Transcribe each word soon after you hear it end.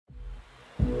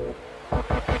We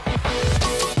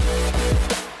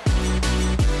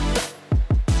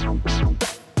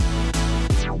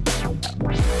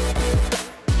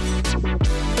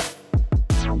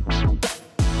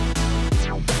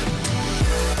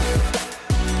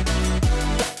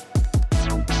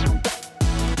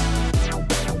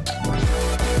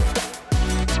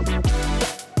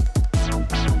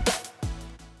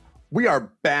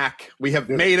are back. We have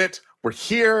made it. We're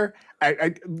here.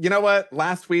 You know what?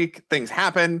 Last week things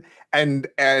happened, and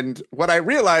what I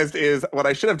realized is what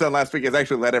I should have done last week is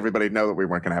actually let everybody know that we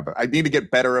weren't going to have it. I need to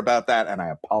get better about that, and I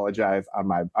apologize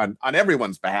on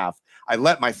everyone's behalf. I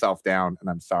let myself down, and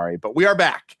I'm sorry. But we are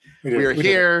back. We are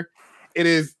here. It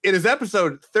is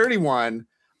episode 31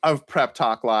 of Prep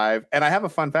Talk Live, and I have a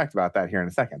fun fact about that here in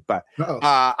a second. But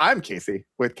I'm Casey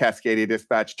with Cascadia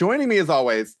Dispatch. Joining me as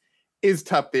always is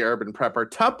Tup the Urban Prepper.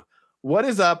 Tup, what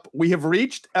is up? We have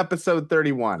reached episode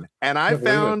 31, and I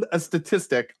found a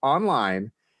statistic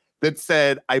online that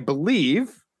said, I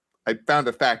found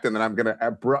a fact, and then I'm going to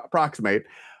approximate,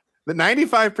 that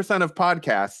 95% of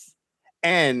podcasts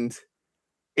end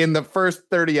in the first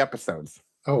 30 episodes.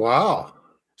 Oh, wow.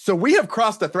 So we have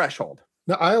crossed a threshold.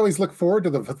 No, I always look forward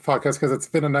to the podcast because it's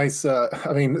been a nice,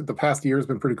 the past year has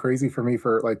been pretty crazy for me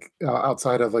for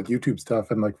outside of YouTube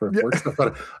stuff and for work stuff.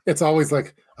 But it's always I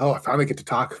finally get to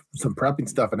talk some prepping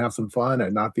stuff and have some fun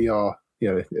and not be all,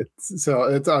 it's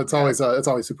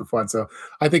always super fun. So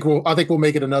I think we'll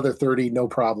make it another 30, no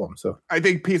problem. So I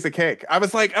think piece of cake. I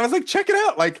was like, check it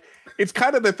out. It's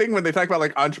kind of the thing when they talk about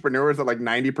entrepreneurs that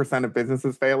 90% of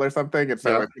businesses fail or something. It's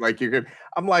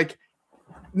I'm like,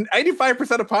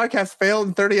 95% of podcasts fail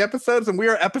in 30 episodes, and we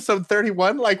are episode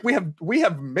 31. We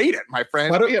have made it, my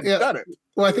friend. We have done it.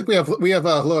 Well, I think we have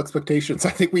low expectations. I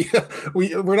think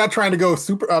we're not trying to go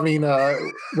super.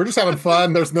 We're just having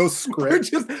fun. There's no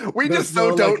script. We just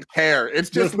don't care. It's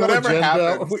just whatever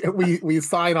happens. We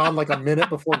sign on a minute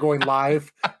before going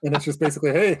live, and it's just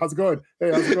basically, hey, how's it going?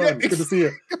 Hey, how's it going? Good to see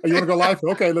you. You want to go live?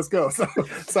 Okay, let's go. So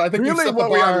I think really we set the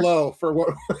bar low for what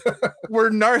we're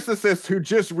narcissists who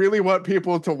just really want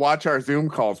people to watch our Zoom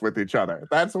calls with each other.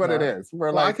 That's what it is.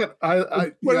 We're put it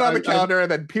on the calendar,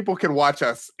 and then people can watch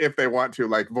us if they want to,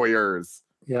 like voyeurs.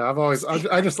 Yeah, I've always I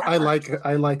like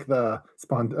the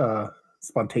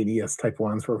spontaneous type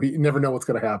ones where we never know what's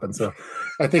going to happen. So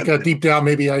I think deep down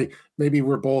maybe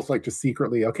we're both just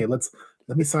secretly, okay, let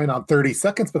me sign on 30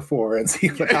 seconds before and see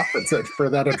what happens for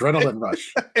that adrenaline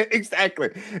rush. Exactly.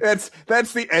 That's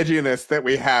the edginess that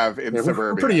we have in suburbia.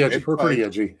 We're pretty edgy. We're pretty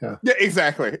edgy. Yeah,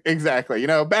 exactly.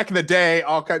 Back in the day,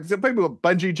 all kinds of people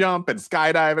bungee jump and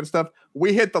skydive and stuff.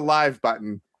 We hit the live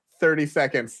button 30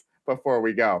 seconds before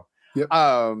we go. Yep.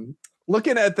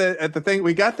 Looking at the thing,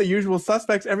 we got the usual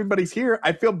suspects. Everybody's here.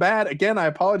 I feel bad. Again, I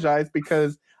apologize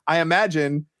because I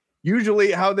imagine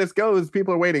usually how this goes,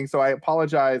 people are waiting. So I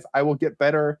apologize. I will get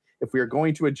better. If we are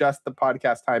going to adjust the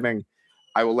podcast timing,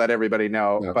 I will let everybody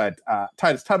know. Yeah. But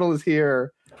Titus Tuttle is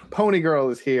here. Pony Girl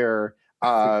is here.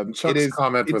 Chuck's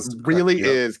comment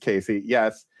is Casey.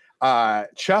 Yes.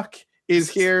 Chuck is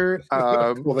here.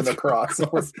 Well, then across.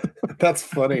 That's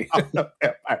funny.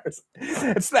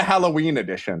 It's the Halloween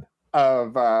edition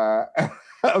of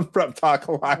Prep Talk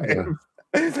Live.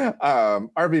 Yeah.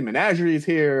 RV Menagerie is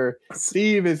here.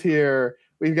 Steve is here.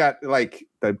 We've got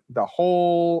the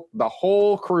whole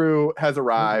crew has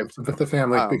arrived. The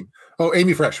family.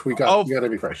 Amy Fresh. We got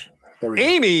Amy Fresh.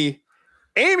 Amy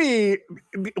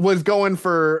was going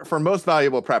for most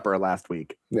valuable prepper last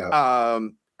week. Yeah.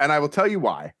 And I will tell you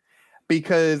why.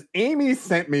 Because Amy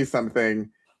sent me something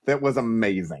that was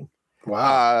amazing.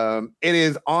 Wow. It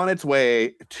is on its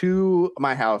way to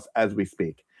my house as we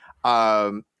speak.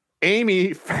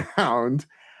 Amy found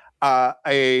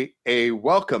a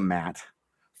welcome mat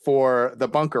for the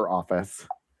bunker office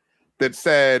that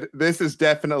said, this is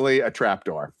definitely a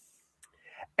trapdoor.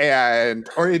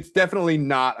 Or it's definitely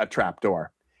not a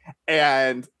trapdoor.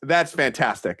 And that's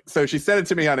fantastic. So she sent it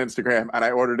to me on Instagram, and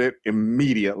I ordered it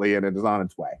immediately, and it is on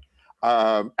its way.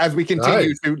 As we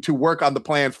continue to work on the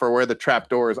plans for where the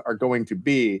trapdoors are going to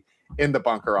be in the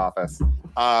bunker office.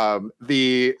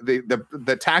 The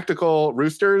tactical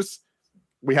roosters,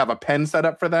 we have a pen set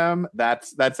up for them.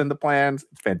 That's in the plans.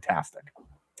 It's fantastic.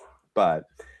 But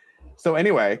so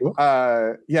anyway,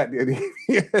 that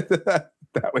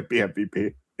would be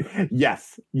MVP.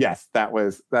 Yes,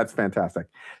 that's fantastic.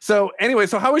 So anyway,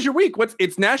 so how was your week?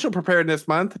 It's National Preparedness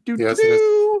Month. Yes,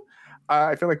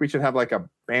 I feel like we should have a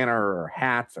banner or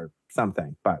hats or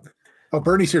something. But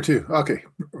Bernie's here too. Okay,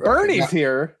 Bernie's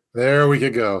here. There we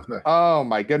could go. Oh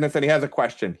my goodness! And he has a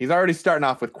question. He's already starting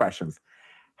off with questions.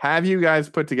 Have you guys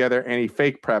put together any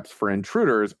fake preps for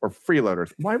intruders or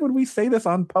freeloaders? Why would we say this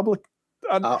on public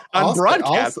on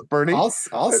broadcast, Bernie.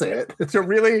 I'll say it. To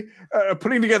really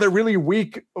putting together really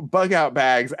weak bug out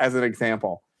bags as an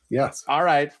example. Yes. All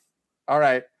right.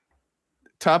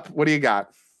 Tup, what do you got?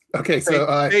 Okay,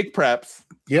 so fake preps.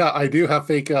 Yeah, I do have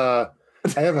fake. I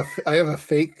have a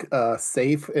fake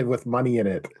safe and with money in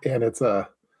it, and it's a.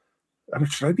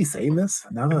 Should I be saying this?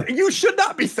 No, you should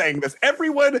not be saying this.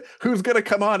 Everyone who's going to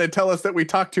come on and tell us that we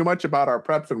talk too much about our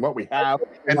preps and what we have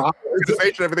and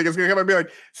organization, everything is going to come and be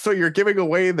like, so you're giving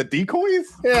away the decoys?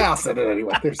 Yeah, I'll send it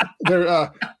anyway.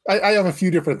 I have a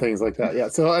few different things like that. Yeah,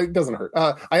 so it doesn't hurt.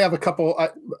 I have a couple.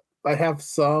 I have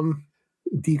some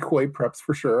decoy preps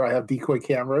for sure. I have decoy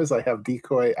cameras. I have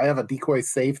a decoy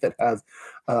safe that has,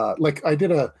 like I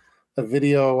did a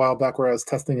video a while back where I was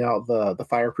testing out the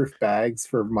fireproof bags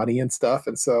for money and stuff.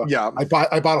 And so yeah, I bought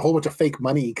a whole bunch of fake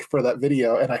money for that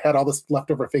video, and I had all this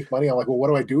leftover fake money. I'm like, well, what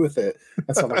do I do with it?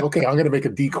 And so I'm like, okay, I'm going to make a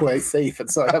decoy safe.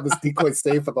 And so I have this decoy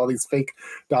safe with all these fake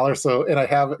dollars. So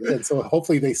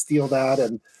hopefully they steal that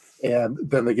and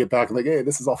then they get back and like, hey,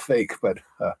 this is all fake. But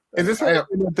is this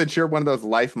that you're one of those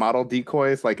life model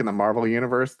decoys like in the Marvel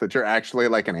universe, that you're actually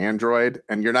like an android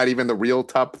and you're not even the real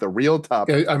Tup? The real Tup,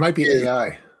 I might be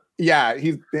AI. Yeah,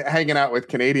 he's hanging out with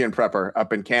Canadian Prepper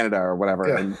up in Canada or whatever,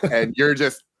 and you're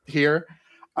just here.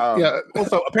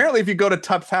 Also, apparently, if you go to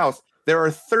Tup's house, there are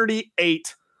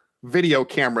 38 video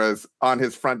cameras on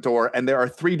his front door, and there are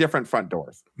 3 different front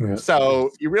doors. Yeah. So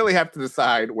you really have to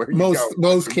decide where you go.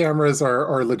 Most cameras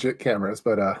are legit cameras,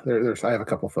 but there's I have a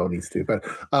couple phonies too. But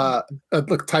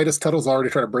look, Titus Tuttle's already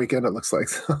trying to break in. It looks like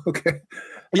okay.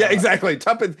 Yeah, exactly.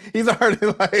 Tup he's already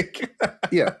like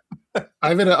yeah.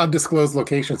 I'm in an undisclosed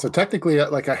location, so technically,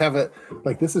 like I have it.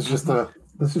 Like this is just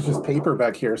paper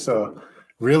back here, so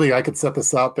really I could set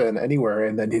this up and anywhere,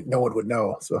 and then no one would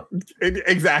know. So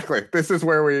exactly, this is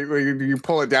where you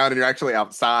pull it down and you're actually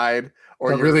outside.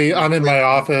 Or really, I'm in my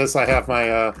office. I have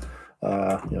my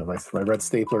my red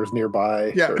staplers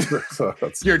nearby. Yeah, so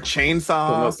that's your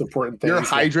chainsaw, the most important thing. Your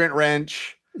hydrant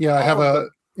wrench. Yeah, I have a.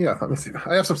 Yeah, let me see.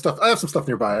 I have some stuff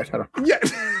nearby.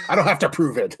 I don't have to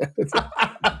prove it.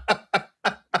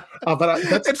 But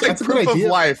that's like proof of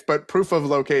life, but proof of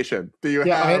location. Do you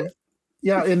have?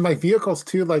 In my vehicles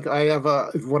too. Like I have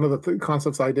one of the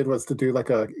concepts I did was to do like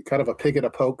a kind of a pig in a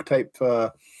poke type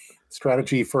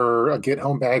strategy for a get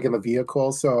home bag in the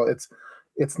vehicle. So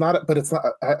it's not, but it's not.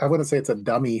 I wouldn't say it's a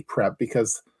dummy prep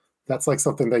because that's like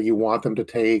something that you want them to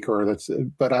take, or that's.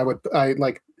 But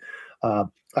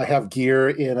I have gear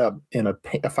in a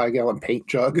 5-gallon paint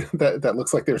jug that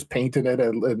looks like there's paint in it,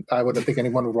 and I wouldn't think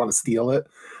anyone would want to steal it,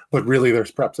 but really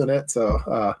there's preps in it.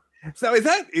 So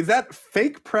is that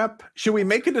fake prep? Should we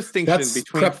make a distinction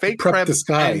between fake prep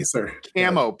disguise or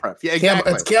camo prep? Yeah,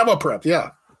 exactly. It's camo prep. Yeah,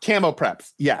 camo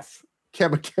preps. Yes,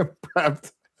 camo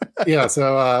prepped. Yeah,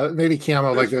 so maybe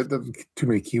camo, like the too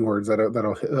many keywords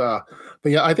that'll.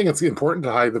 But yeah, I think it's important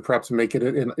to hide the preps and make it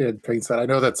in plain sight. I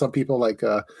know that some people like.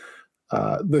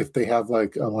 If they have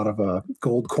like a lot of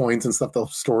gold coins and stuff, they'll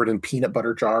store it in peanut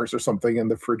butter jars or something in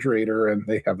the refrigerator, and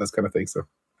they have this kind of thing. So,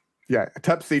 yeah,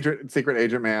 Tup secret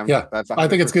agent, man. Yeah, that's 100%. I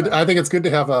think it's good. I think it's good to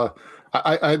have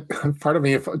I part of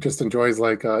me just enjoys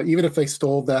like even if they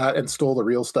stole that and stole the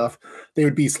real stuff, they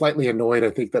would be slightly annoyed.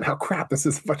 I think that this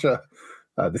is a bunch of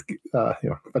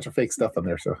bunch of fake stuff in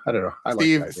there. So I don't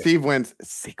know. Steve wins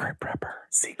secret prepper.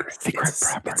 Secret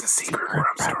prepper. It's a secret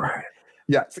prepper.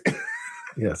 Yes.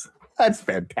 Yes. That's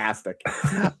fantastic.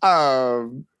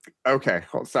 Okay.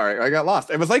 Oh, sorry, I got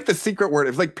lost. It was like the secret word.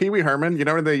 It was like Pee Wee Herman. You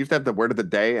know when they used to have the word of the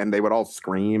day and they would all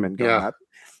scream and go nuts?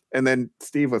 And then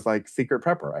Steve was like secret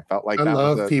prepper. I felt like I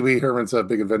love Pee Wee Herman's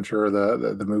Big Adventure,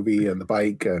 the movie and the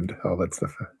bike and all that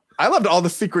stuff. I loved all the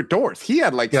secret doors. He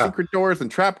had secret doors and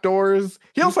trap doors.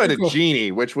 He also had a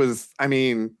genie, which was, I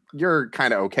mean, you're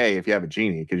kind of okay if you have a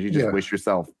genie because you just wish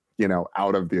yourself,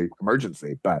 out of the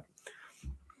emergency. But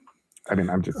I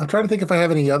mean, I'm trying to think if I have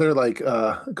any other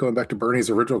going back to Bernie's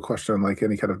original question, like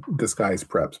any kind of disguise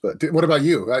preps. But what about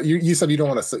you? You said you don't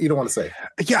want to say.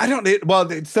 Yeah, I don't. Well,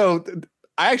 so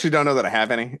I actually don't know that I have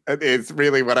any. It's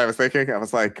really what I was thinking. I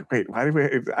was like, wait, why do we?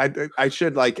 I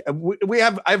should I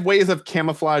have ways of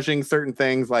camouflaging certain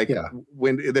things,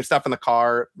 when there's stuff in the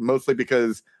car, mostly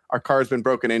because our car's been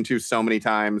broken into so many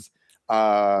times,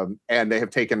 and they have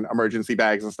taken emergency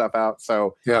bags and stuff out.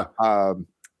 So yeah.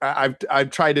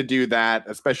 I've tried to do that,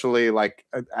 especially I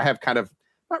have kind of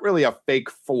not really a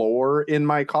fake floor in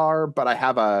my car, but I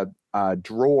have a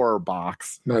drawer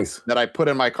box that I put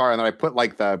in my car, and then I put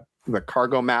the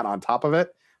cargo mat on top of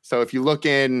it. So if you look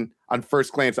in on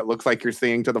first glance, it looks like you're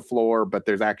seeing to the floor, but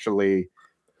there's actually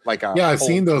I've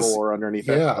seen those drawer underneath.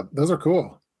 Yeah, those are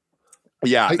cool.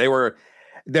 Yeah, they were.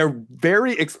 They're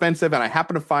very expensive, and I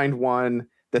happen to find one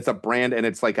that's a brand, and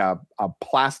it's like a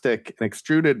plastic, an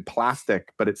extruded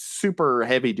plastic, but it's super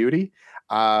heavy duty.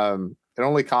 It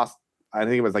only cost, I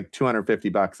think it was like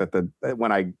 $250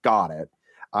 when I got it.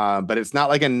 But it's not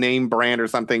like a name brand or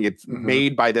something. It's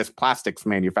made by this plastics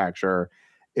manufacturer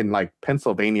in like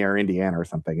Pennsylvania or Indiana or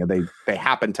something, and they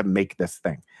happen to make this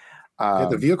thing. Yeah,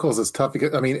 the vehicles is tough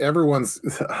because I mean everyone's.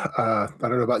 I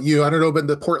don't know about you. I don't know, but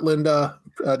the Portland,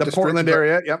 Portland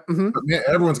area, yep. Yeah,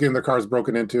 everyone's getting their cars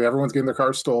broken into. Everyone's getting their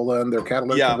cars stolen. Their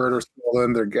catalytic converters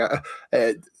stolen.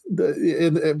 I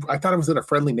thought it was in a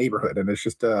friendly neighborhood, and it's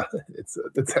just I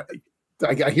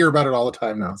hear about it all the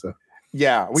time now. So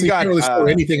yeah, you can't really store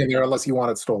anything in there unless you want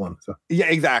it stolen. So yeah,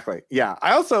 exactly. Yeah,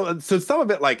 I also some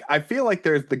of it, like I feel like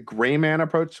there's the gray man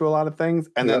approach to a lot of things,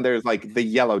 and then there's like the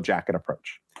yellow jacket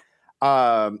approach.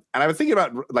 And I was thinking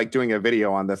about like doing a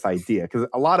video on this idea because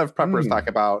a lot of preppers talk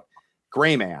about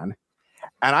gray man,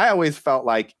 and I always felt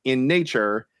like in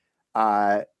nature,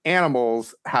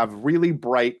 animals have really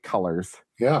bright colors,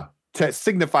 to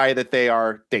signify that they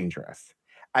are dangerous.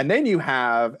 And then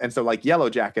so like yellow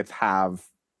jackets have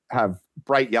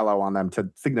bright yellow on them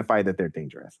to signify that they're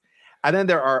dangerous. And then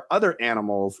there are other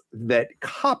animals that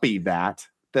copy that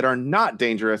are not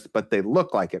dangerous, but they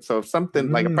look like it. So if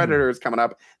something like a predator is coming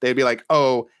up, they'd be like,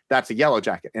 oh, that's a yellow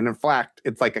jacket. And in fact,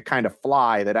 it's like a kind of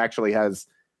fly that actually has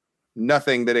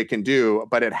nothing that it can do,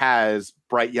 but it has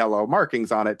bright yellow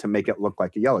markings on it to make it look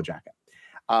like a yellow jacket.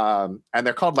 And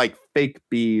they're called like fake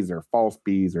bees or false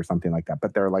bees or something like that,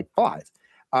 but they're like flies.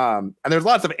 And there's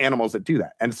lots of animals that do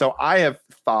that. And so I have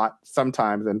thought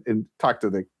sometimes and talked to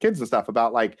the kids and stuff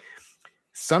about like,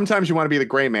 sometimes you want to be the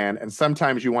gray man and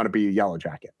sometimes you want to be a yellow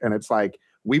jacket. And it's like,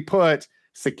 we put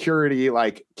security,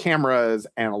 like cameras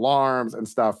and alarms and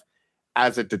stuff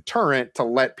as a deterrent to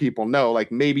let people know,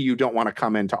 like, maybe you don't want to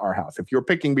come into our house. If you're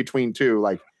picking between two,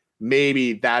 like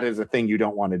maybe that is a thing you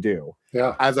don't want to do.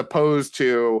 Yeah. As opposed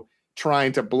to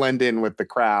trying to blend in with the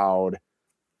crowd,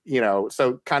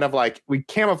 so kind of like we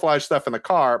camouflage stuff in the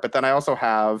car, but then I also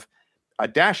have a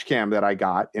dash cam that I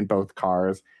got in both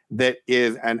cars that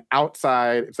is an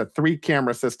outside, it's a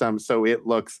 3-camera system. So it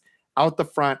looks out the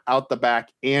front, out the back,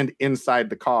 and inside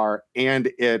the car.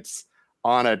 And it's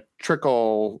on a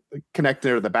trickle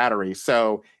connector to the battery.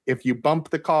 So if you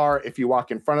bump the car, if you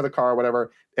walk in front of the car,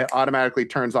 whatever, it automatically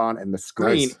turns on and the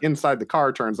screen inside the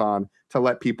car turns on to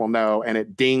let people know, and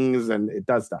it dings and it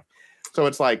does stuff. So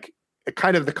it's like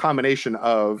kind of the combination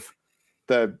of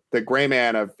the gray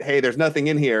man of, hey, there's nothing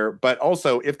in here, but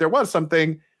also if there was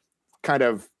something, kind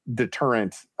of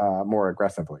deterrent more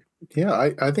aggressively. Yeah,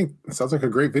 I think it sounds like a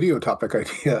great video topic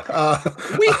idea.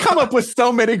 We come up with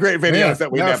so many great videos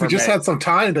that we never if we just had some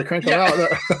time to crank them out.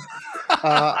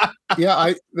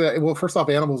 Well, first off,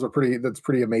 animals are that's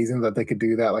pretty amazing that they could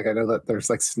do that. Like I know that there's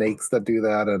like snakes that do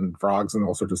that and frogs and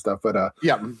all sorts of stuff, but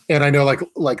and I know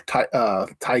like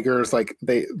tigers, like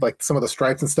they, like some of the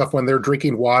stripes and stuff, when they're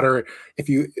drinking water,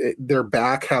 their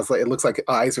back has like, it looks like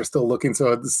eyes are still looking,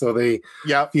 so they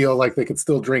feel like they could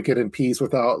still drink it in peace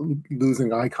without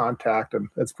losing eye contact, and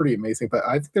that's pretty amazing. But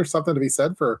I think there's something to be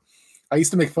said for, I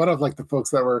used to make fun of like the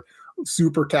folks that were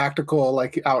super tactical,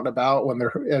 like out and about when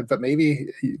they're, but maybe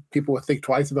people would think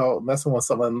twice about messing with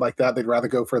someone like that. They'd rather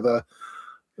go for the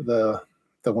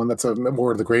one that's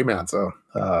more of the gray man. So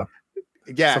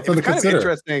it's kind of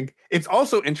interesting. It's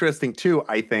also interesting too,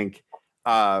 I think,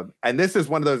 and this is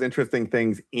one of those interesting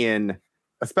things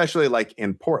especially like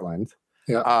in Portland.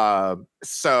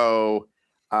 So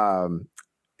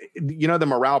the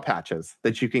morale patches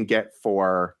that you can get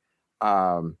for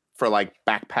like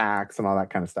backpacks and all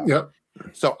that kind of stuff. Yep.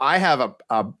 So I have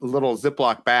a little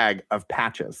Ziploc bag of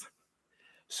patches.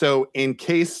 So in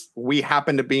case we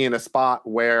happen to be in a spot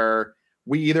where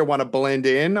we either want to blend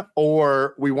in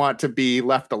or we want to be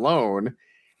left alone,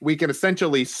 we can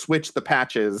essentially switch the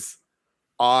patches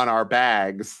on our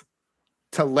bags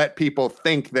to let people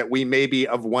think that we may be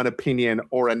of one opinion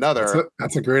or another.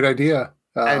 That's a great idea.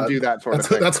 And do that sort of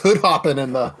thing. That's hood hopping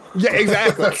in the. Yeah,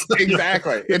 exactly.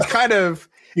 Exactly. It's kind of.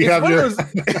 If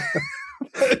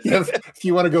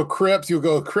you want to go Crips, you'll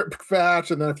go Crip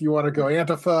patch, and then if you want to go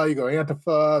Antifa, you go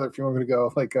Antifa. Or if you want to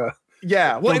go like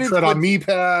don't tread on me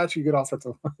patch, you get all sorts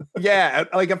of.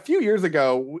 Like a few years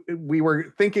ago, we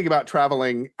were thinking about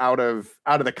traveling out of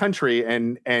the country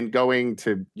and going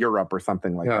to Europe or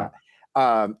something like that.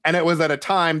 And it was at a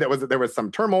time there was some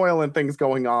turmoil and things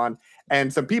going on,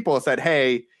 and some people said,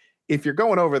 "Hey, if you're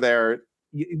going over there,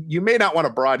 you may not want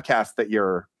to broadcast that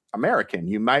you're American.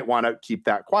 You might want to keep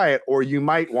that quiet, or you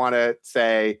might want to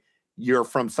say you're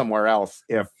from somewhere else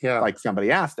if like somebody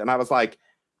asked." And I was like,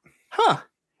 "Huh,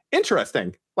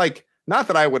 interesting." Like not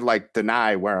that I would like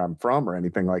deny where I'm from or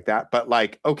anything like that, but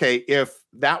like, okay, if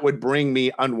that would bring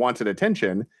me unwanted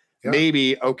attention,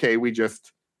 maybe, okay, we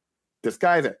just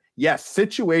disguise it. Yes,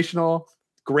 situational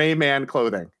gray man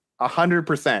clothing.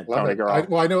 100%, Tony Girl.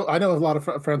 I know a lot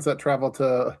of friends that travel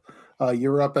to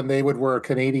Europe, and they would wear a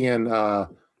Canadian,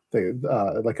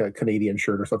 like a Canadian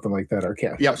shirt or something like that, or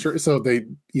Yep. shirt. So they,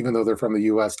 even though they're from the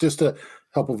U.S., just to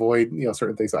help avoid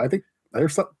certain things. I think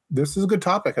this is a good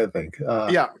topic. I think.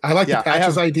 I like the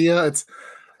patches idea. It's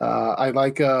I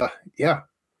like yeah.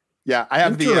 I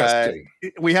have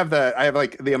I have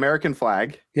like the American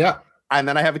flag. Yeah. And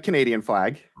then I have a Canadian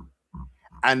flag.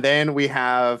 And then I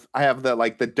have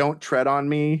the Don't Tread on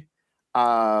Me,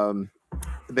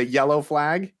 the yellow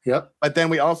flag. Yep. But then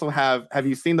we also have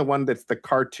you seen the one that's the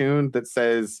cartoon that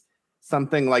says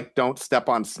something like "Don't step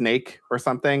on snake" or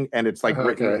something, and it's like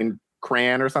written in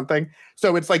crayon or something.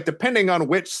 So it's like depending on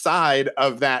which side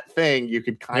of that thing you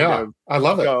could kind of I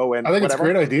love it. Go and I think whatever. It's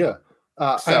a great idea.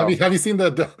 Have you seen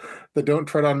the Don't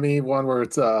Tread on Me one where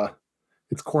it's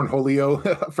Cornholio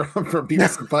from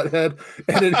Beavis and Butthead,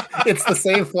 and it's the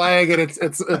same flag, and it's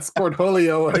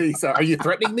Cornholio. And he said, "Are you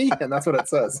threatening me?" And that's what it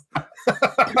says.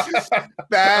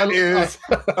 That is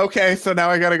okay. So now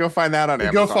I got to go find that on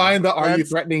Amazon. Go find the "Are you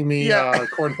threatening me?"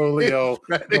 Cornholio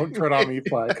Don't Tread on Me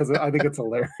flag, because I think it's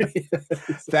hilarious.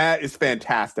 That is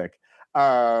fantastic.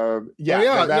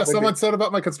 Someone said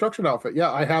about my construction outfit.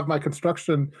 Yeah, I have my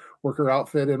construction worker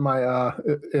outfit in my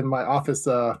office.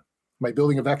 My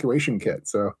building evacuation kit.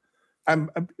 So,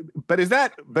 but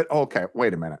okay,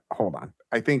 wait a minute. Hold on.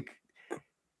 I think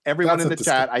everyone in the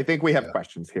chat, I think we have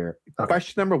questions here. Okay.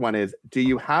 Question number one is, do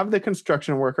you have the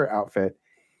construction worker outfit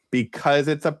because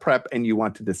it's a prep and you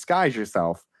want to disguise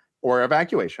yourself or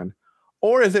evacuation?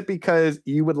 Or is it because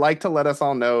you would like to let us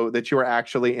all know that you are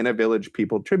actually in a Village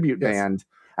People tribute band?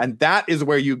 And that is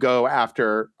where you go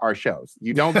after our shows.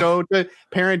 You don't go to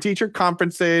parent-teacher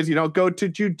conferences. You don't go to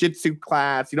jujitsu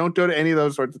class. You don't go to any of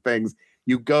those sorts of things.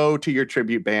 You go to your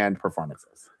tribute band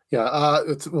performances. Yeah,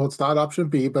 it's not option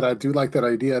B, but I do like that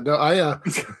idea. No, I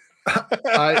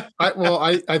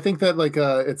think that like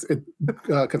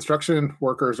construction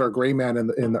workers are gray man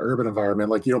in the urban environment.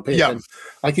 Like you don't pay attention.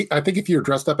 I think if you're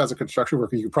dressed up as a construction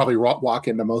worker, you could probably walk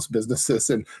into most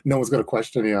businesses and no one's going to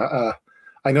question you.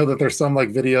 I know that there's some like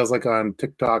videos like on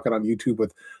TikTok and on YouTube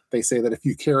they say that if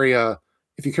you carry a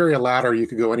ladder, you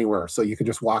could go anywhere. So you could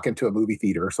just walk into a movie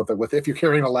theater or something. If you're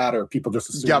carrying a ladder, people just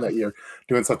assume that you're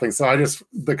doing something. So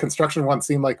the construction one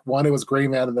seemed like, one, it was gray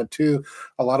man, and then two,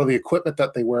 a lot of the equipment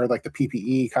that they wear, like the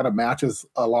PPE, kind of matches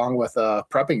along with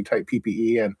prepping type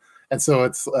PPE, and so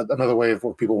it's another way of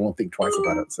where people won't think twice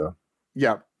about it. So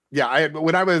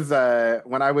when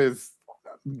I was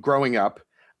growing up.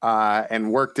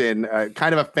 And worked in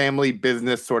kind of a family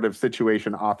business sort of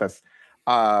situation office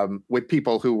with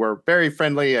people who were very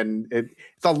friendly, and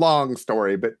it's a long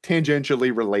story, but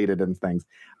tangentially related and things.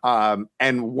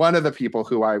 And one of the people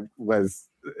who I was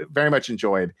very much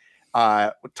enjoyed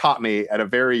taught me at a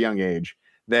very young age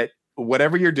that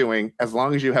whatever you're doing, as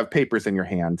long as you have papers in your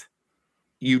hand,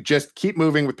 you just keep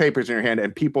moving with papers in your hand,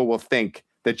 and people will think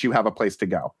that you have a place to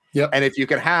go. Yep. And if you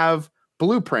could have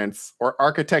blueprints or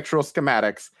architectural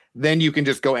schematics, then you can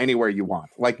just go anywhere you want.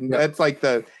 Like that's like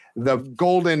the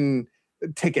golden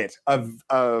ticket of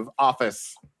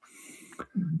office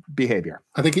behavior.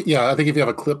 I think if you have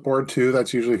a clipboard too,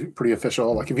 that's usually pretty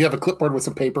official. Like if you have a clipboard with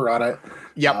some paper on it,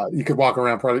 you could walk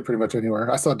around probably pretty much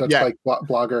anywhere. I saw a Dutch Bike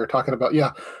blogger talking about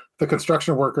the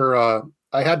construction worker.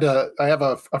 I have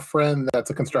a friend that's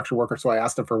a construction worker, so I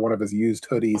asked him for one of his used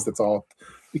hoodies. That's all,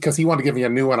 because he wanted to give me a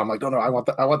new one. I'm like, no, I want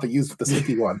the used, the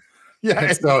sticky one.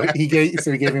 And so he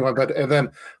gave me one. But and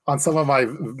then on some of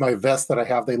my vests that I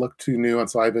have, they look too new,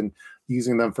 and so I've been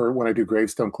using them for when I do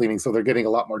gravestone cleaning. So they're getting a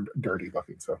lot more dirty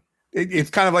looking. So it's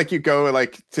kind of like you go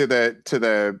like to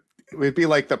the. It would be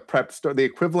like the prep store, the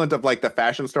equivalent of like the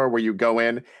fashion store where you go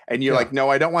in and you're like, no,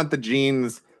 I don't want the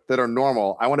jeans that are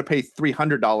normal. I want to pay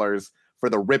 $300 for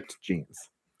the ripped jeans.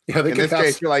 Yeah, in this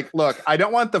case, you're like, look, I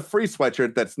don't want the free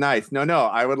sweatshirt that's nice. No,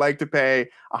 I would like to pay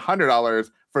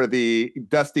 $100 for the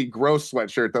dusty, gross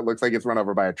sweatshirt that looks like it's run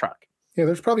over by a truck. Yeah,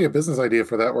 there's probably a business idea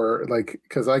for that, where like,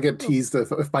 because I get teased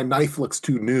if my knife looks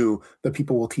too new, that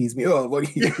people will tease me. Oh,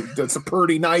 that's a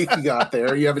pretty knife you got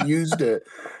there. You haven't used it.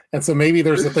 And so maybe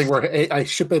there's a thing where I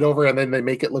ship it over and then they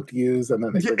make it look used, and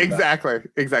then they exactly.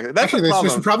 That's actually, they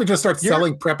should probably just start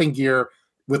selling prepping gear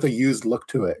with a used look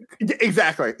to it.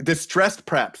 Exactly. Distressed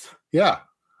preps. Yeah.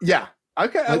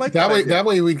 Okay, I like that. Idea. That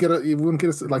way we wouldn't get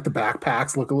us like the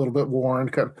backpacks look a little bit worn.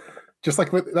 Just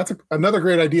like that's another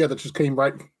great idea that just came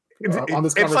right on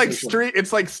this it's conversation.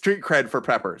 It's like street cred for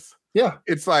preppers. Yeah,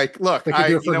 It's like, look, they could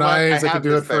do it for knives. They could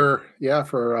do it thing.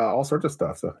 for all sorts of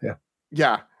stuff. So yeah.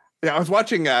 Yeah, I was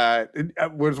watching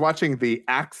the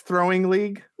axe throwing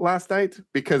league last night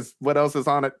because what else is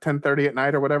on at 10:30 at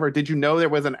night or whatever? Did you know there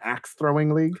was an axe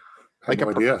throwing league? Like a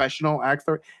professional axe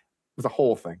thrower? It was a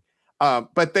whole thing.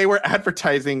 But they were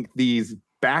advertising these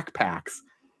backpacks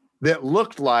that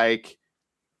looked like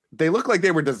they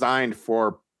were designed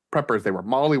for preppers. They were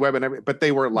Molly Web and everything, but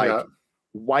they were like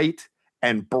white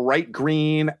and bright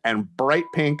green and bright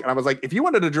pink. And I was like, if you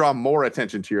wanted to draw more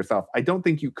attention to yourself, I don't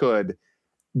think you could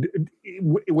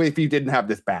if you didn't have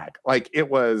this bag. Like, it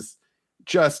was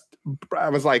just, I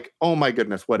was like, oh my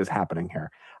goodness, what is happening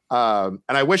here? And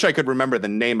I wish I could remember the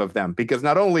name of them, because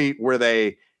not only were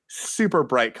they super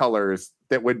bright colors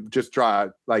that would just draw,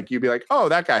 like, you'd be like, oh,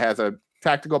 that guy has a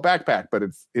tactical backpack, but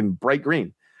it's in bright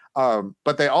green.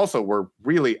 But they also were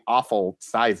really awful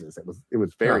sizes. It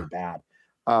was very bad.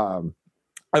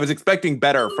 I was expecting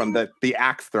better from the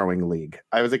axe throwing league.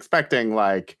 I was expecting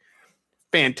like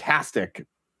fantastic,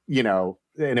 and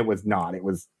it was not. It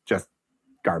was just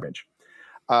garbage.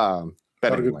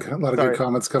 But a lot of good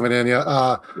comments coming in.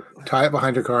 Yeah, tie it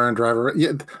behind your car and drive around.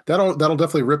 Yeah, that'll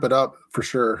definitely rip it up for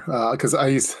sure. Because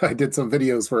I did some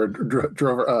videos where I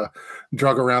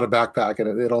drug around a backpack,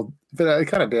 and it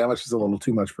kind of damages a little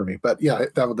too much for me. But yeah,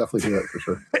 that will definitely do it for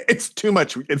sure. It's too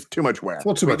much. It's too much wear.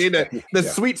 Well, too much. We need the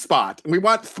sweet spot. We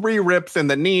want 3 rips in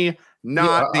the knee.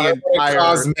 Not the entire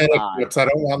cosmetic rips. I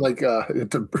don't want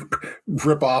to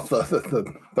rip off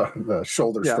the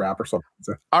shoulder strap or something.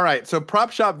 So. All right. So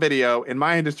prop shop video. In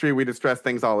my industry, we distress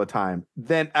things all the time.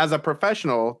 Then, as a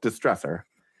professional distresser,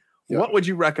 what would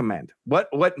you recommend? What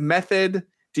method?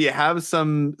 Do you have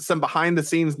some behind the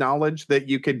scenes knowledge that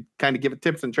you could kind of give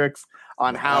tips and tricks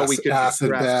on how we could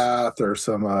acid bath or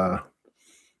some I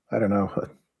don't know.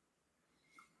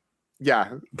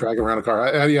 Yeah, drag around a car.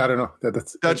 I don't know.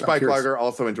 That's Dutch Bike Logger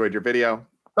also enjoyed your video.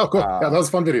 Oh, cool. Yeah, that was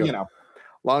a fun video.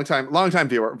 Long time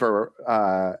viewer,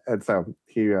 and so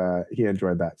he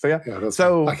enjoyed that.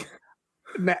 So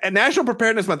National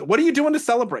Preparedness Month. What are you doing to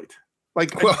celebrate?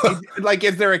 Like,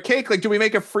 is there a cake? Like, do we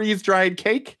make a freeze dried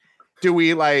cake? Do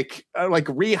we like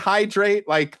rehydrate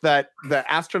like the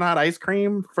astronaut ice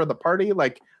cream for the party?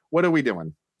 Like, what are we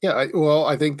doing? Yeah,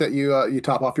 I think that you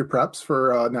top off your preps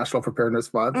for National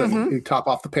Preparedness Month, and you top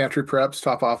off the pantry preps,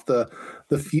 top off the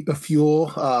fuel.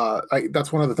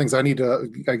 That's one of the things I need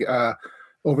to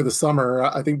over the summer.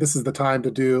 I think this is the time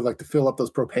to do to fill up those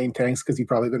propane tanks, because you've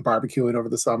probably been barbecuing over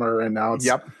the summer, and now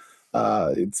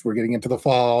it's we're getting into the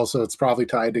fall, so it's probably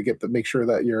time to make sure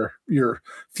that you're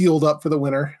fueled up for the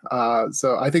winter.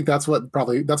 So I think that's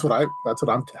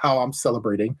how I'm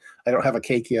celebrating. I don't have a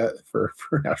cake yet for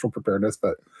National Preparedness,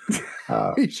 but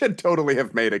you should totally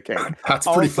have made a cake. That's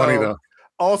pretty funny though.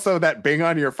 Also, that bing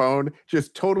on your phone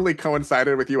just totally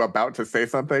coincided with you about to say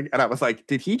something, and I was like,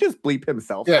 "Did he just bleep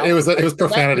himself?" Yeah, it was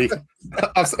profanity.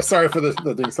 I'm sorry for the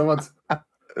thing. Someone's.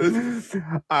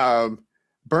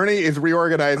 Bernie is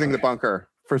reorganizing the bunker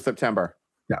for September.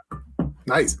 Yeah,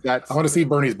 nice. I want to see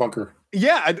Bernie's bunker.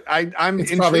 Yeah, I'm.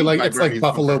 It's probably like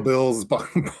Buffalo Bill's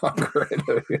bunker.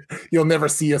 You'll never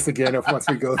see us again once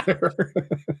we go there.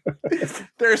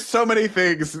 There's so many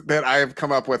things that I have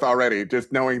come up with already,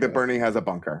 just knowing that Bernie has a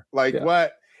bunker. Like,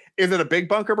 what is it? A big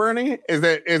bunker, Bernie? Is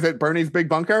it Bernie's big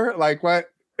bunker? Like, what?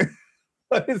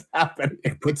 What is happening?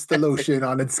 It puts the lotion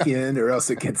on its skin, or else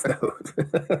it gets snowed.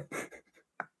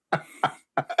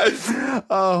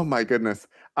 Oh my goodness.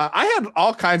 I had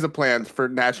all kinds of plans for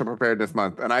National Preparedness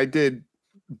Month, and I did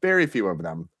very few of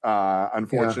them,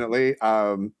 unfortunately. It's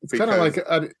kind of like,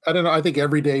 I don't know, I think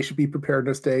every day should be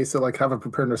Preparedness Day, so have a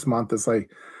Preparedness Month is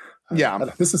like,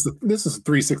 this is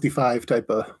 365 type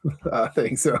of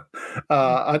thing. So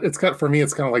it's for me,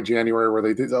 it's kind of like January, where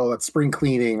they do that's spring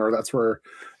cleaning, or that's where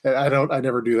I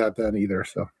never do that then either.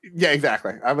 So yeah,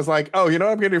 exactly. I was like, oh, you know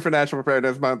what I'm gonna do for National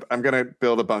Preparedness Month? I'm gonna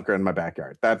build a bunker in my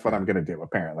backyard. That's what I'm gonna do,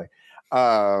 apparently.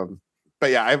 But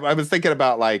yeah, I was thinking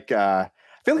about I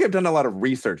feel like I've done a lot of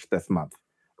research this month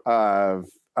of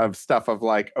stuff of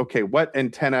okay, what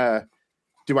antenna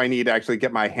do I need to actually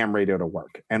get my ham radio to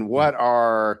work, and what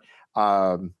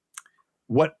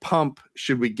pump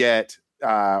should we get?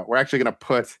 We're actually going to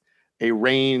put a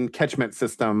rain catchment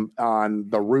system on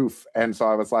the roof, and so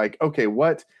I was like, okay,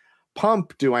 what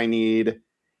pump do I need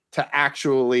to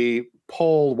actually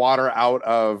pull water out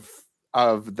of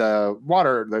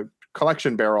the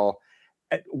collection barrel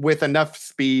with enough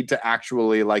speed to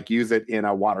actually use it in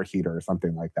a water heater or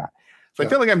something like that. So I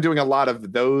feel like I'm doing a lot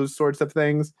of those sorts of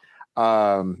things.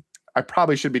 I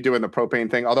probably should be doing the propane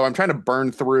thing, although I'm trying to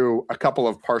burn through a couple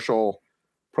of partial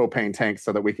propane tanks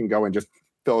so that we can go and just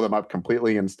fill them up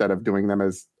completely instead of doing them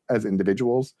as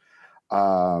individuals.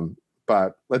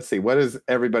 But let's see, what is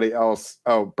everybody else?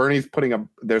 Oh, Bernie's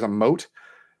there's a moat.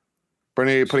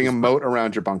 Bernie putting a moat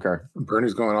around your bunker.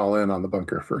 Bernie's going all in on the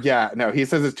bunker first. Yeah, no, he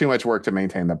says it's too much work to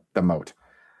maintain the moat.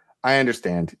 I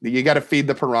understand. You got to feed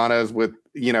the piranhas with,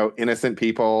 innocent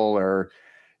people or,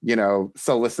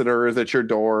 solicitors at your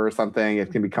door or something.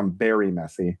 It can become very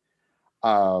messy.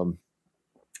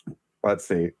 Let's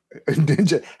see.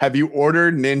 Ninja, have you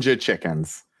ordered ninja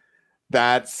chickens?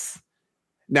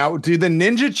 Now, do the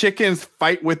ninja chickens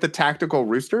fight with the tactical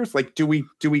roosters? Like, do we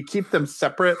keep them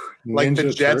separate, like ninja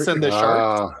the Jets and the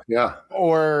Sharks? Yeah.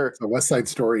 Or it's a West Side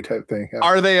Story type thing. Yeah.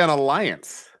 Are they an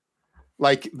alliance?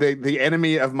 Like the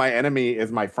enemy of my enemy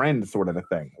is my friend, sort of a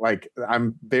thing. Like,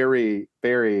 I'm very,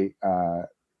 very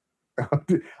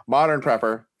modern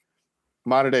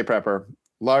day prepper,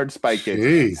 large spike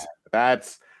gate.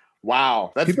 That's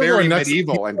wow. That's people very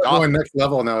medieval and going next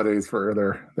level nowadays for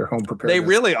their home preparedness. They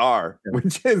really are, yeah.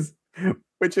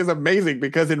 which is amazing,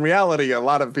 because in reality, a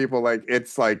lot of people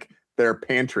it's like their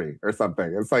pantry or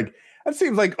something. It's like, it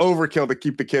seems like overkill to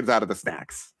keep the kids out of the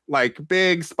snacks. Like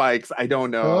big spikes, I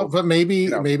don't know. Well, but maybe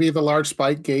the large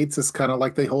spike gates is kind of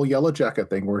like the whole Yellow Jacket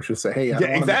thing, where it's just say, hey, I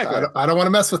don't want to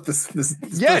mess with this.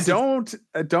 Yeah, don't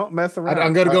mess around.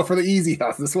 I'm going to go for the easy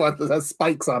house. This one has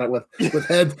spikes on it with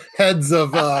heads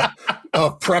of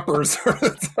preppers,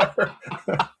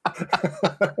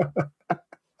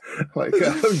 like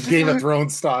Game of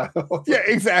Thrones style. Yeah,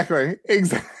 exactly.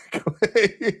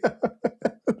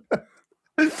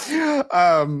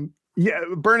 Yeah,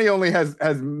 Bernie only has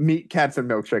meat cats and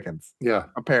milk chickens. Yeah,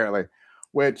 apparently.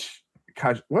 Which,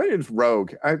 gosh, what is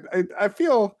Rogue? I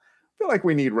feel like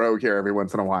we need Rogue here every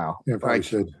once in a while. Yeah, probably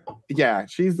should. Yeah,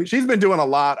 she's been doing a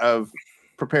lot of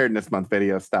Preparedness Month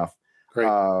video stuff. Great.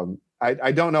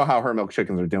 I don't know how her milk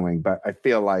chickens are doing, but I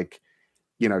feel like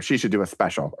she should do a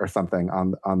special or something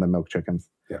on the milk chickens.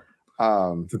 Yeah.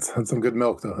 It's some good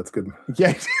milk though. That's good.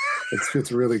 Yeah,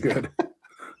 it's really good.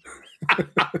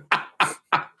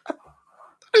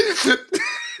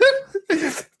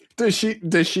 Does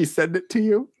she send it to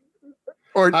you,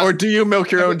 or do you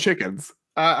milk your own chickens?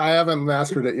 I haven't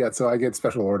mastered it yet, so I get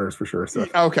special orders for sure. So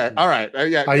okay, all right,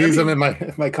 yeah. I use them in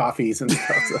my coffees and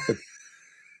stuff. So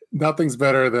nothing's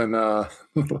better than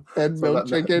milk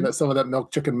chicken. Some of that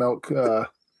milk chicken milk that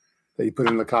you put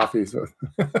in the coffee. So.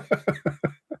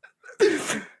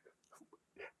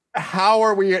 How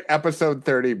are we at episode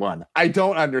 31? I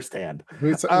don't understand.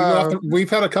 We've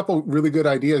had a couple really good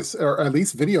ideas, or at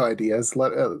least video ideas,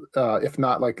 if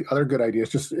not like other good ideas,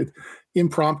 just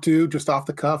impromptu, just off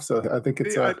the cuff. So I think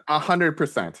it's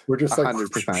 100%. We're just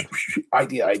 100%.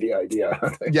 Idea.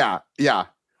 Yeah.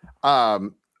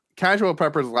 Casual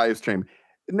Preppers live stream.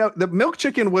 No, the milk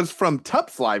chicken was from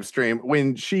Tup's live stream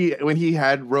when he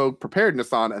had Rogue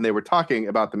Preparedness on and they were talking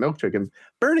about the milk chickens.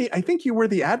 Bernie, I think you were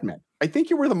the admin. I think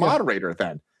you were the moderator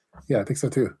then. Yeah, I think so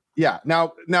too. Yeah.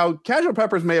 Now Casual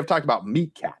Preppers may have talked about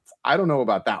meat cats. I don't know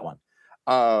about that one.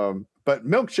 But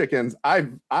milk chickens,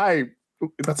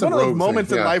 it's one of those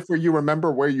moments in life where you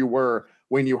remember where you were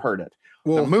when you heard it.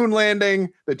 The moon landing,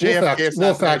 the JFK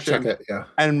assassination,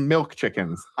 and milk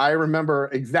chickens. I remember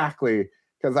exactly,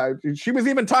 because she was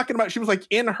even talking about, she was like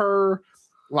in her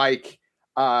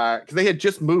because they had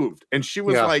just moved and she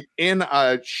was like in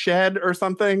a shed or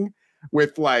something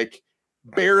with like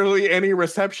barely any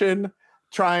reception,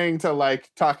 trying to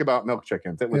talk about milk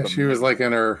chickens. She was like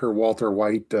in her Walter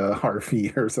White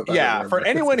RV or something. Yeah, for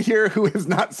anyone here who has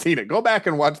not seen it, go back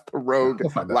and watch the Rogue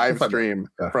live stream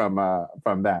from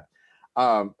that.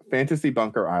 Fantasy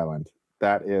Bunker Island.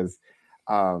 That is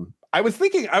I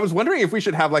was wondering if we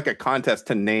should have like a contest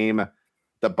to name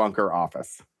the bunker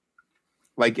office.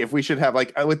 Like if we should have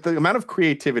with the amount of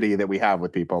creativity that we have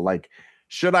with people,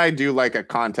 should I do like a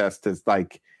contest to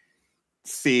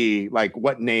see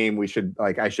what name we should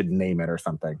I should name it or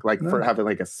something, for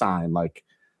having a sign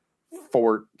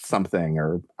Fort something,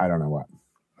 or I don't know what.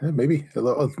 Yeah, maybe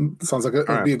it sounds like it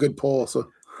would be a good poll. So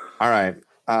all right,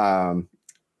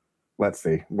 let's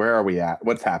see, where are we at?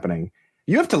 What's happening?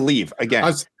 You have to leave again.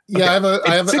 I have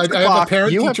a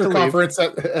parent teacher conference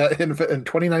in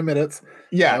 29 minutes.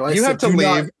 Yeah, you have to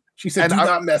leave. She said, "Do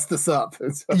not mess this up."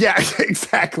 So. Yeah,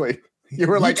 exactly. You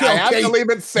were like, I have to leave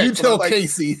at 6. You tell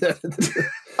Casey that.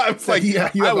 I was like,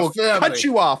 I will cut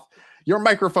you off. Your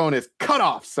microphone is cut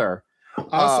off, sir.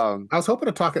 I was hoping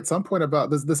to talk at some point about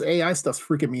this AI stuff's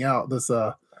freaking me out.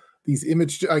 These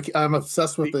image, I'm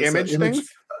obsessed with this image things.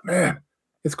 Man,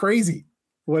 it's crazy.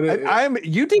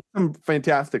 You did some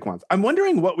fantastic ones. I'm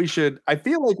wondering what we should. I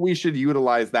feel like we should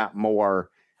utilize that more.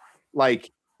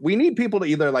 we need people to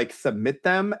either like submit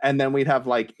them, and then we'd have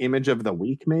like image of the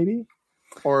week, maybe,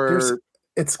 or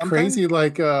it's something? crazy,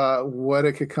 like what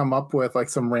it could come up with, like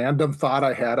some random thought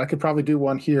I had. I could probably do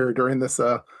one here during this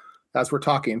as we're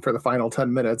talking for the final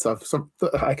 10 minutes of some.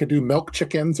 I could do milk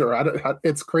chickens, or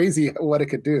it's crazy what it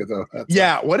could do, though.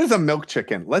 What is a milk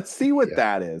chicken? Let's see what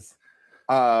that is.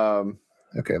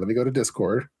 Okay, let me go to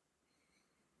Discord.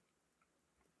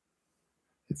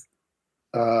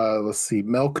 Let's see,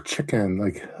 milk chicken.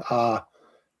 Like, how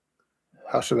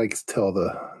should I tell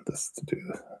this to do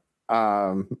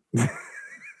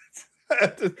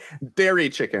this? Dairy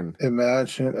chicken.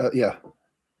 Imagine,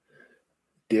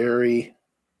 dairy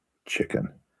chicken.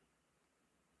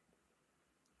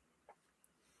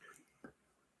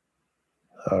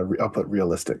 I'll put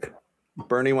realistic.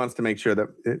 Bernie wants to make sure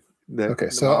that. Okay,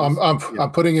 so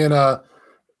I'm putting in a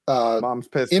mom's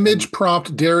pissed image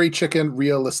prompt dairy chicken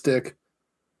realistic.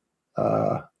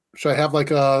 Should I have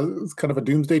like a kind of a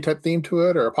doomsday type theme to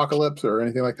it, or apocalypse, or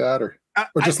anything like that, or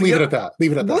just leave it at that?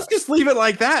 Leave it at that. Let's just leave it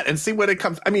like that and see what it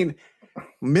comes. I mean,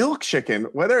 milk chicken.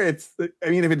 Whether it's, if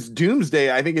it's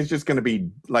doomsday, I think it's just going to be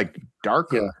like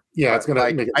darker. Yeah, it's going to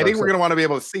make it dark. I think we're going to want to be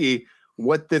able to see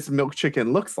what this milk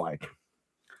chicken looks like.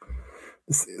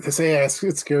 This AI,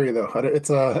 it's scary though. It's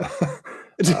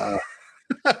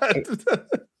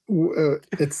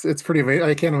pretty amazing.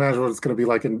 I can't imagine what it's going to be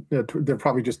like. They'll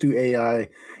probably just do AI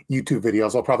YouTube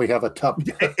videos. I'll probably have a tub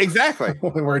exactly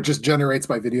where it just generates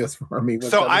my videos for me.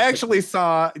 So I actually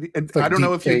saw. I don't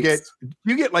know if you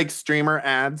get like streamer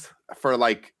ads for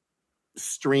like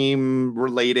stream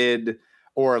related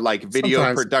or like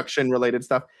video production related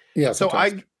stuff. Yeah. So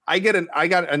I'm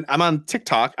on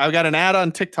TikTok. I got an ad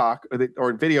on TikTok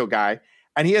or Video Guy,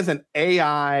 and he has an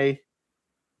AI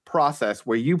process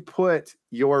where you put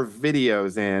your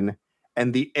videos in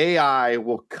and the AI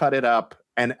will cut it up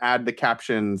and add the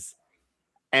captions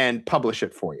and publish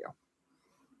it for you.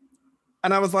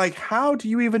 And I was like, how do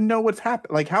you even know what's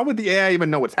happening? Like, how would the AI even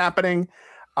know what's happening?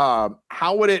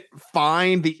 How would it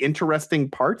find the interesting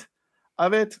part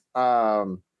of it?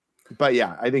 But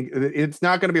yeah, I think it's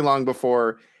not going to be long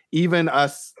before even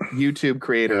us YouTube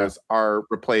creators are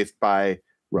replaced by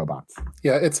robots.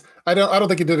 Yeah, I don't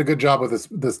think you did a good job with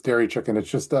this dairy chicken. It's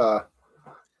just a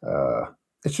chicken.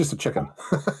 It's just a chicken.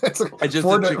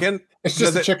 It's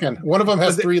just a chicken. One of them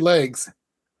has 3 legs.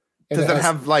 Does it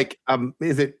have like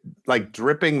is it like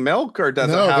dripping milk, or does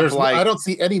it have like I don't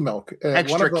see any milk.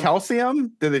 Extra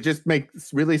calcium? Did it just make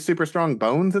really super strong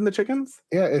bones in the chickens?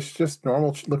 Yeah, it's just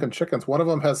normal looking chickens. One of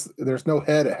them there's no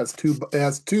head. It has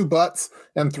two butts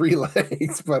and 3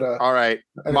 legs. But all right,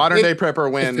 modern day prepper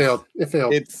wins. It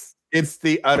failed. It's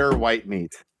the utter white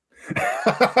meat.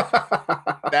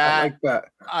 I like that.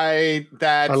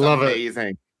 That's love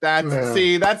amazing.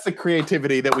 That's the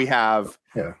creativity that we have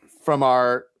from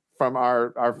our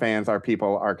fans, our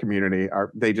people, our community.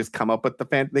 They just come up with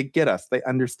they get us, they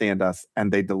understand us,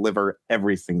 and they deliver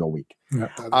every single week.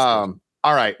 All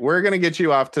right, we're gonna get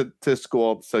you off to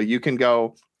school so you can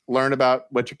go learn about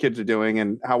what your kids are doing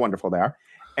and how wonderful they are.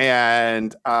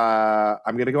 And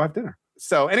I'm gonna go have dinner.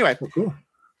 So anyway, cool.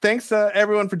 Thanks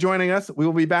everyone for joining us. We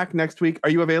will be back next week.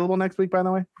 Are you available next week, by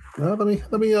the way? Let me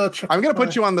check. I'm gonna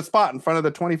put you on the spot in front of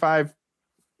the 25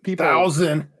 people.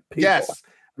 1,000 people. Yes.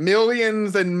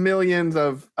 Millions and millions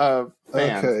of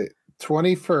fans. Okay,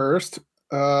 21st.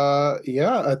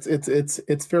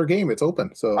 It's fair game. It's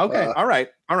open. So okay, all right.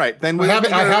 Then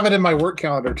I have it in my work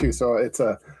calendar too. So it's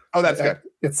a. Oh, that's good.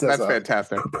 It says that's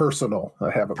fantastic. Personal.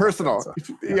 I have it personal.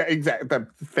 Yeah, exactly. That's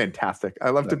fantastic. I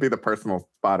love to be the personal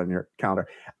spot on your calendar.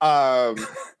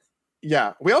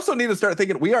 Yeah. We also need to start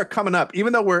thinking. We are coming up,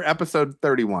 even though we're episode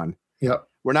 31. Yep.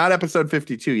 We're not episode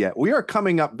 52 yet. We are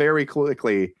coming up very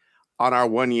quickly on our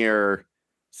 1-year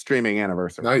streaming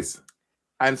anniversary. Nice.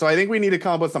 And so I think we need to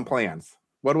come up with some plans.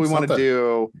 What do we want to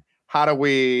do? How do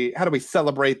we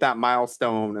celebrate that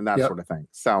milestone and that sort of thing?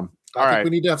 So, I think we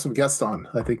need to have some guests on.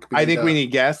 I think we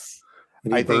need guests.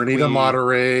 We need Bernie to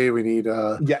moderate. We need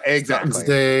exactly.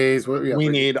 Days. We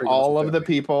need all of the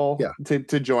people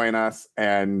to join us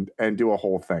and do a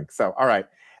whole thing. So, all right.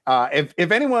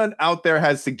 If anyone out there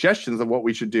has suggestions of what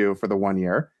we should do for the 1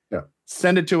 year,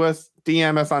 send it to us.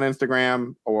 DM us on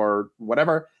Instagram or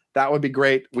whatever. That would be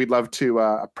great. We'd love to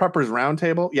a preppers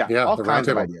roundtable. Yeah, all kinds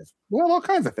of ideas. Well, all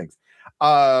kinds of things.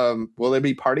 Will there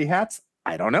be party hats?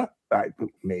 I don't know.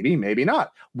 Maybe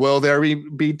not. Will there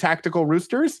be tactical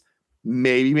roosters?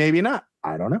 Maybe not.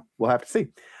 I don't know. We'll have to see.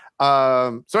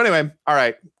 So anyway, all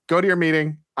right. Go to your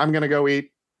meeting. I'm gonna go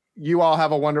eat. You all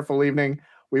have a wonderful evening.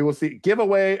 We will see.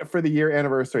 Giveaway for the year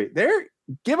anniversary.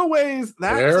 Giveaways.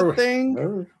 That's a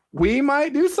thing. We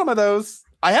might do some of those.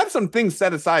 I have some things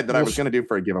set aside that I was going to do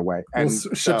for a giveaway. And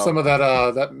we'll ship some of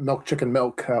that milk chicken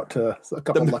milk out to a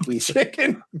couple lucky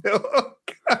chicken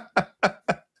milk.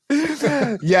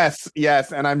 Yes,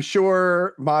 and I'm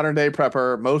sure modern day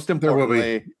prepper. Most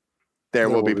importantly, there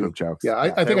will be poop jokes. Yeah,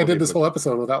 I think I did this whole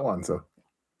episode with that one. So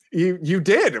you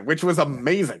did, which was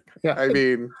amazing. Yeah, I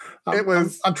mean, it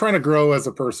was. I'm trying to grow as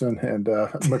a person and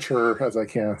mature as I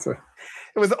can. So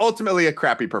it was ultimately a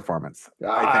crappy performance.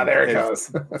 There it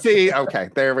goes. See, okay,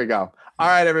 there we go. All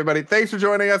right, everybody. Thanks for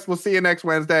joining us. We'll see you next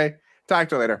Wednesday. Talk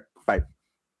to you later. Bye.